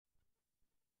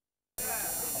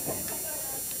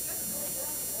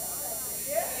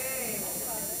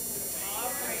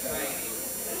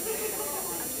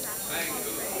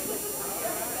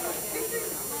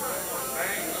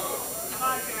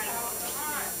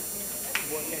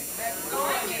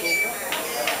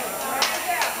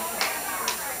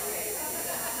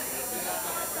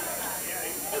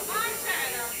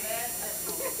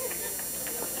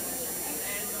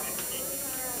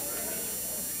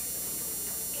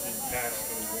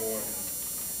Pastor Ward,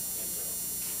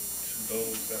 to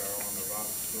those that are on the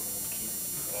roster, to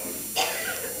all of you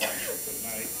that are watching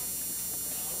tonight,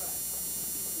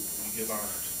 we give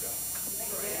honor to God.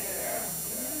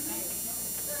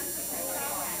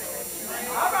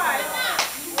 All right.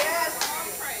 Yes.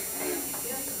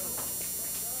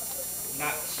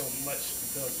 Not so much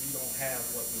because we don't have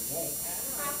what we want,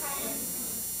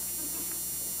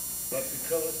 but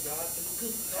because God is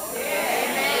good.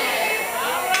 Amen.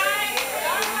 All right.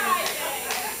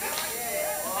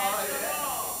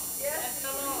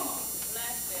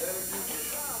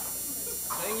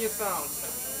 Sing your song, son.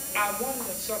 I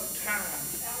wonder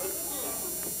sometimes,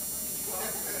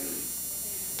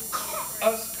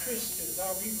 us Christians,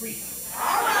 are we real?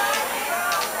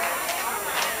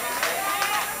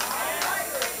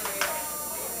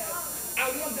 I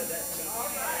wonder that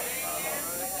sometimes.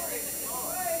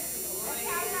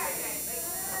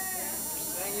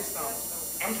 Sing your song, son.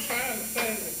 I'm trying to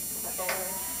sing the song.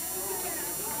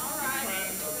 I'm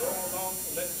trying to go along to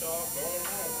let y'all go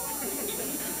along.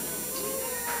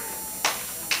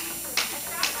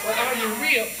 But are you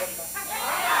real somebody?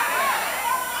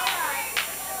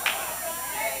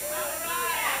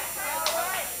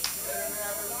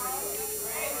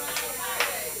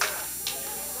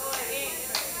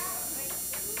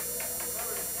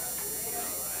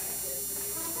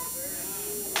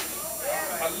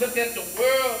 I look at the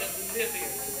world that we live in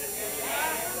today.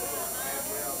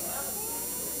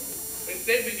 They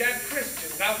say we got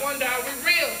Christians. I wonder, are we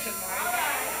real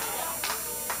tonight?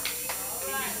 Do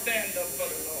we stand up for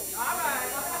the Lord?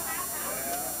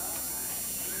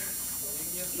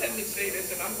 Let me say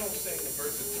this, and I'm going to sing the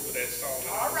verse or two of that song.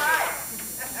 All right.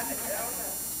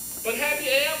 But have you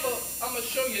ever, I'm going to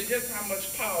show you just how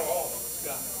much power all of us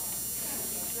got.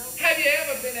 Have you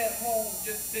ever been at home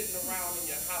just sitting around in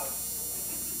your house,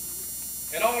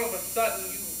 and all of a sudden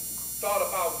you thought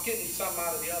about getting something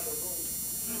out of the other room,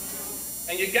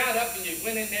 and you got up and you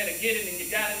went in there to get it, and you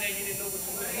got in there and you didn't know what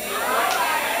you were doing?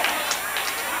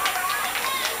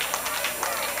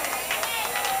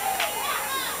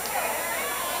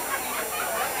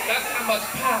 That's how much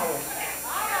power.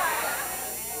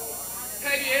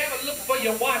 Have you ever looked for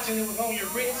your watch and it was on your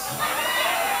wrist?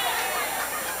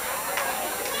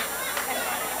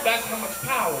 That's how much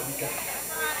power we got.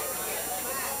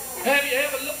 Have you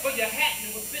ever looked for your hat and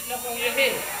it was sitting up on your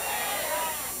head?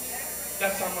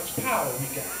 That's how much power we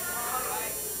got.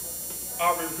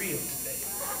 Are we real today?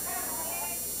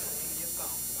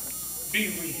 Be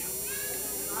real.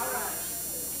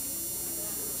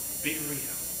 Be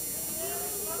real.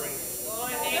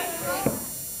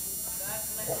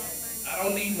 I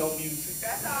don't need no music.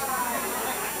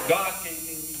 God gave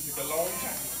me music a long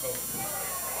time ago.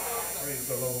 Praise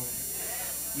the Lord.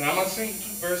 Now I'm going to sing 2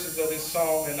 verses of this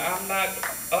song, and I'm not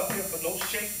up here for no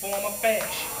shape, form, or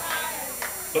fashion.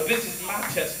 But this is my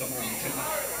testimony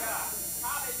tonight.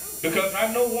 Because I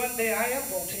know one day I am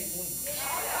going to take wings.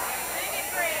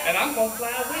 And I'm going to fly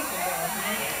away from down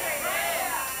here.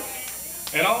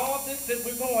 And all this that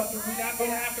we're going through, we're not going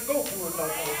to have to go through it no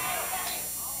more.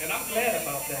 And I'm glad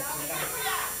about that tonight.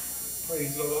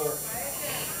 Praise the Lord.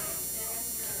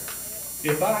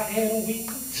 If I had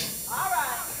wings,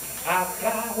 I'd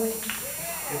fly away.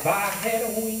 If I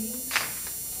had wings,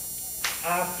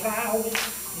 I'd fly away.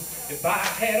 If I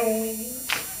had wings,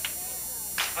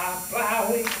 I'd fly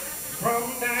away from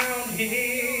down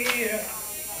here.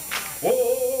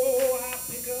 Oh, I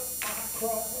pick up my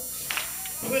cross,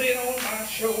 put it on my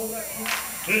shoulder,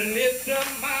 lift up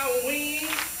my wings,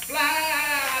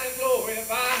 fly to glory. If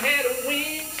I had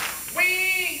wings,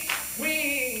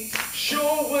 wings,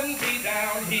 sure wouldn't be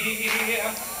down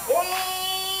here.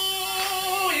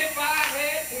 Oh, if I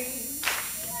had wings,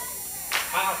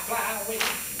 I'd fly away.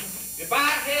 If I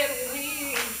had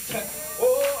wings,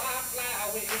 oh, I'd fly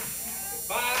away.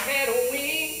 If I had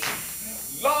wings,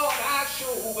 Lord, I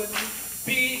sure wouldn't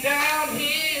be down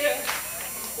here.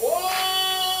 Oh,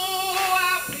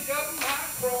 I pick up my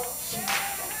cross,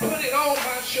 put it on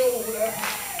my shoulder,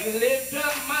 lift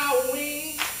up my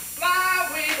wings, fly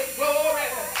away to glory.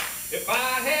 If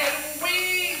I had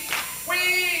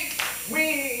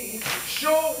wings,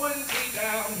 sure wouldn't be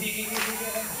down here.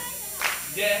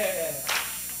 Yeah.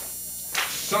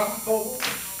 Some folks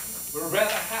would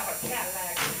rather have a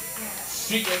Cadillac.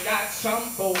 See, you got some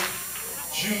folks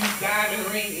choose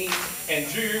diamond rings and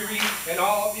jewelry and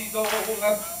all these old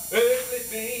earthly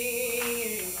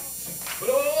things. But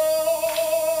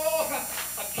oh,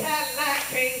 a Cadillac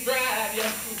can't drive you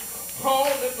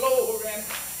home to glory.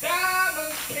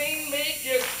 Diamonds can't make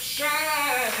you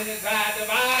shine in his eyes. If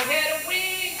I had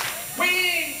wings,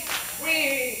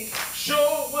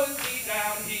 sure would be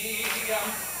down here.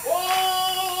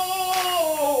 Oh,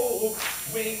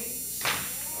 wings,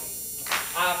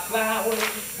 I fly away.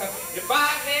 If I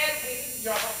had wings,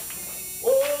 y'all.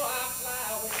 Oh, I fly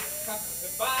away.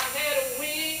 If I had a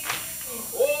wing,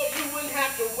 oh, you wouldn't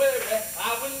have to worry.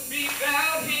 I wouldn't be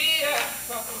down here.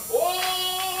 Oh,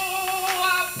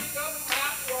 I pick up my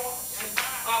cross.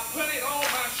 I put it on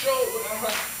my shoulder.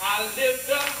 I lift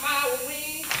up my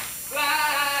wings,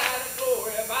 fly to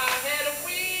glory. If I had a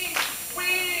wing,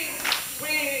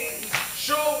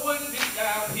 sure wouldn't be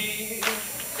down here.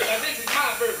 Now this is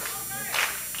my verse.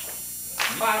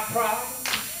 My problems,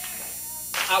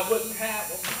 I wouldn't have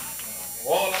them.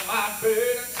 All of my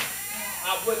burdens,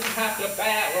 I wouldn't have to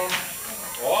bear them.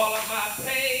 All of my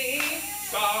pain,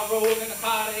 sorrows, and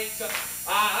heartaches,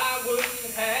 I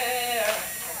wouldn't have